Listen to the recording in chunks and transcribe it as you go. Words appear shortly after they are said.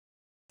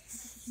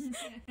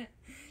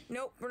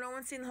Nope, no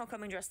one's seen the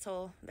homecoming dress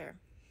till there.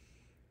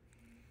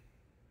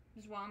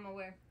 Just while I'm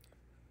aware.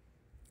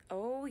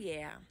 Oh,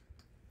 yeah.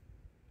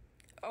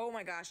 Oh,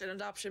 my gosh, an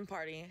adoption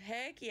party.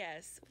 Heck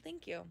yes. Well,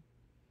 thank you.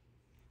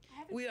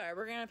 We are.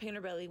 We're going to paint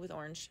her belly with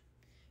orange.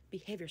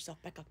 Behave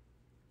yourself, Becca.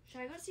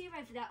 Should I go see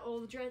if that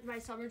old dress, my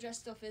summer dress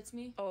still fits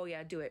me? Oh,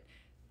 yeah, do it.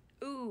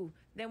 Ooh,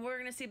 then we're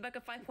going to see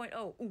Becca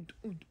 5.0.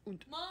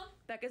 Mom?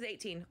 Becca's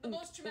 18. The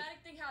most traumatic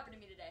thing happened to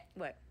me today.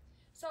 What?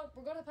 So,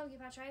 we're going to pumpkin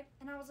patch, right?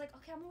 And I was like,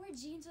 okay, I'm going to wear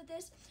jeans with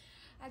this.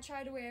 I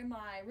tried to wear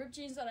my ripped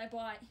jeans that I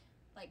bought,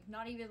 like,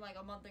 not even, like,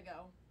 a month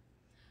ago.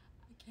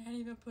 I can't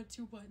even put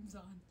 2 buttons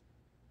on.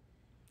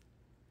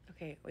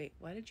 Okay, wait.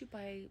 Why did you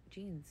buy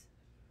jeans?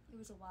 It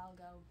was a while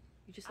ago.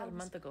 You just said a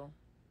month ago.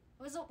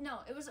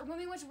 It was when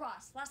we went to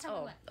Ross. Last time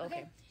we went.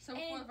 Okay. So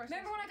and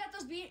remember when I got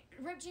those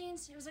ripped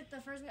jeans? It was like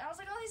the first week. I was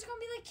like, oh, these are going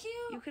to be like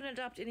cute. You can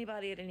adopt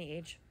anybody at any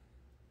age.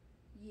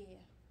 Yeah.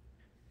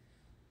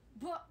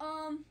 But,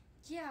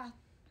 yeah.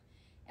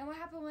 And what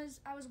happened was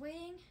I was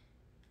waiting.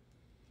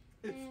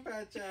 It's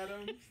Patch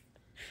Adams.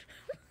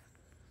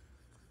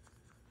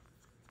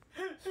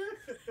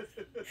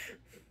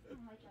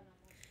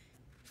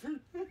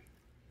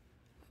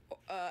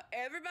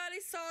 Everybody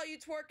saw you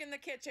twerk in the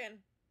kitchen.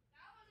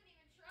 I wasn't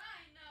even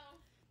trying, though.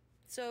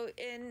 So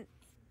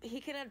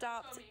he can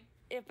adopt.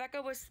 If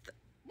Becca was.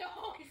 No,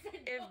 I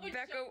said if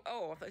Becca.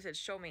 Oh, I thought you said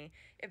show me.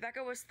 If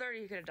Becca was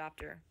 30, he could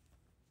adopt her.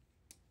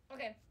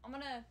 Okay, I'm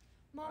gonna.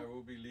 Mom. I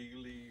will be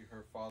legally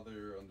her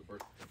father on the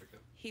birth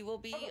certificate. He will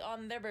be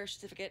on their birth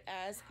certificate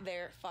as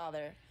their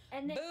father.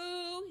 And then,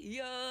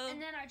 booyah!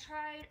 And then I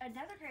tried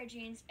another pair of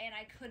jeans, and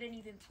I couldn't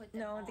even put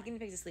them on. No, the guinea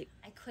pig's asleep.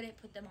 I couldn't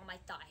put them on my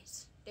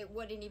thighs. They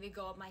wouldn't even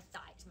go up my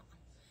thighs, Mom.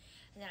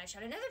 And then I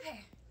tried another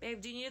pair. Babe,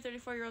 do you need a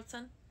 34-year-old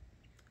son?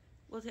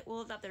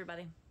 We'll adopt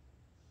everybody.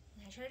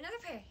 And I tried another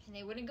pair, and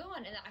they wouldn't go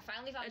on. And I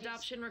finally found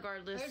adoption jeans.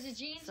 regardless. There's the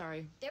jeans.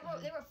 Sorry. They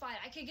were fine.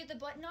 I could get the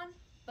button on,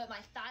 but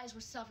my thighs were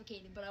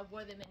suffocating. But I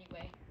wore them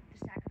anyway.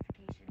 The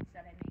sacrifications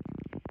that I made.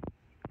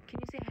 Can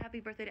you say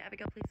happy birthday to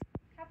Abigail, please?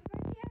 Happy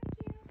birthday,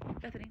 Abigail.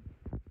 Bethany.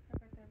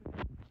 Happy birthday,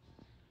 Abigail.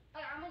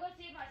 Okay, I'm gonna go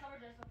see if my summer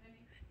dress will fit me.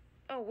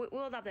 Oh,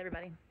 we'll adopt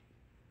everybody.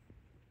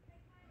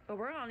 But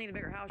we're gonna need a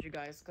bigger house, you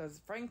guys, because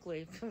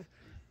frankly, there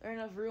ain't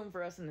enough room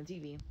for us in the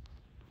TV.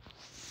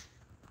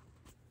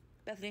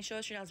 Bethany, show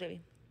us your nails,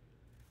 baby.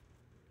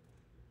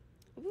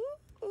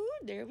 Ooh,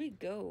 there we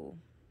go.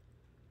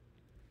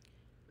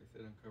 They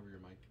said uncover your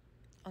mic.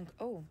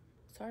 Oh,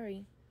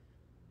 sorry.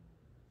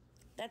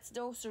 That's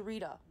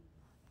Dosarita.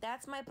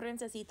 That's my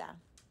princesita.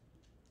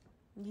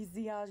 You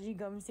see how she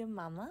comes to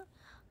mama?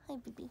 Hi,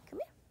 baby. Come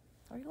here.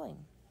 Where are you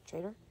going?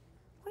 Trader?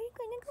 Where are you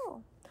going to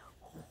go?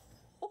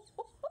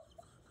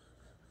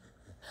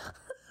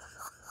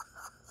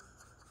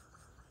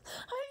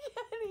 I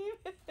can't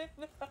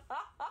even.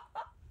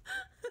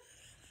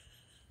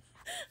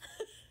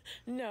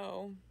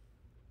 No.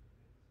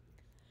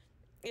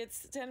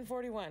 It's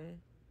 10:41.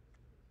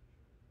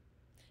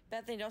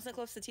 Bethany, don't sit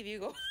close to the TV. You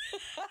go.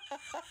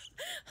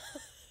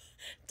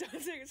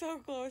 Don't sit so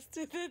close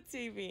to the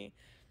TV.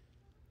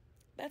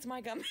 That's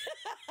my gum.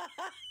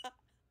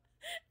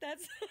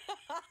 That's.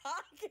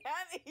 I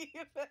can't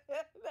even. What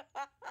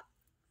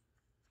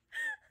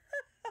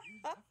are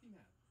you laughing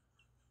at?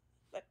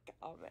 The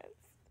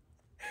comments.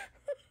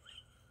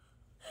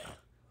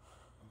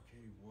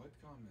 Okay, what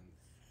comments?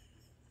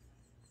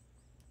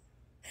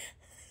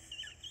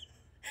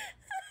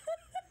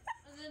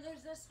 And then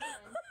there's this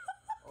one.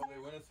 Oh, they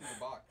want to see the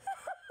box.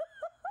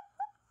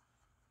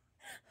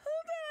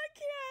 Hold on, I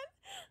can't.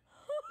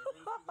 They want to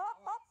see the box.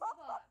 The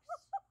box.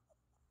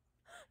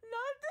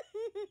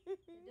 Nothing. The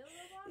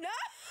dildo box? No.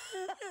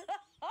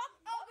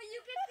 Oh, but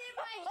you can see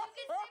my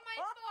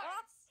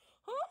farts.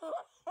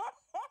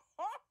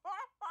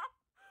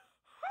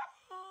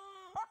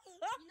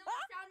 You know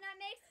what sound that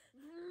makes?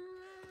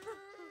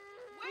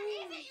 Where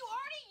is it? You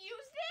already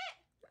used it?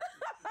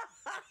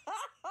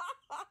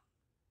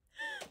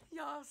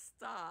 Y'all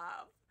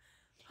stop.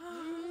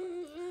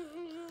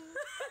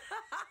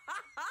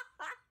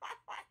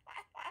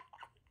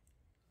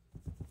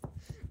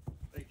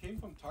 They came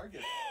from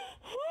Target.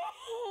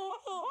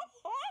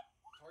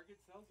 Target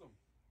sells them.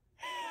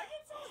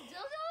 Target sells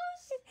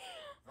dildos?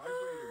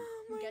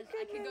 Vibrators. Guys,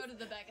 I can go to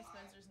the back of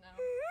Spencer's now.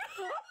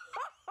 Go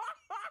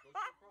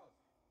across.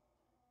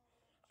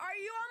 Are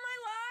you on my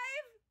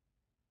live?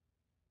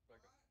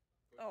 Back up.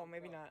 Go Oh,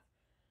 maybe across.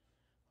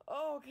 not.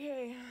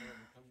 Okay.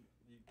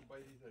 You can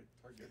buy these at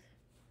Target.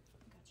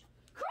 Gotcha.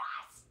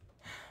 Cross!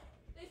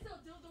 They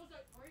sell dildos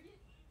at Target?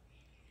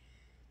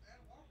 At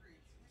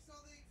Walgreens. We saw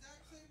the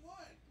exact same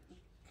one.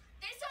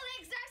 They sell the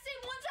exact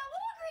same ones at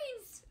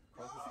Walgreens!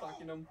 Cross is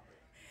stocking them.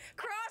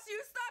 Cross,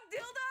 you stock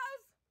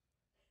dildos?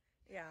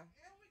 Yeah.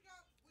 And we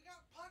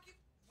got pocket.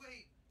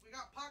 Wait, we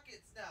got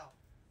pockets now.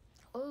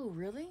 Oh,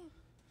 really?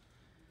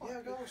 Yeah,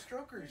 I got with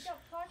strokers.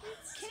 got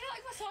pockets? Can I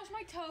like massage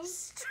my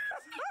toes?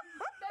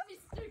 Bethany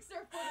sticks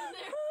her foot in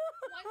there.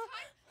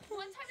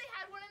 One time they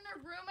had one in their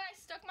room and I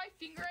stuck my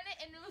finger in it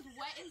and it was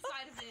wet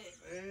inside of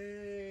it.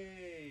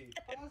 Hey.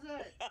 How's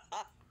that?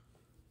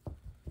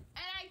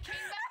 And I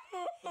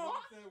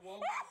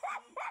Walmart.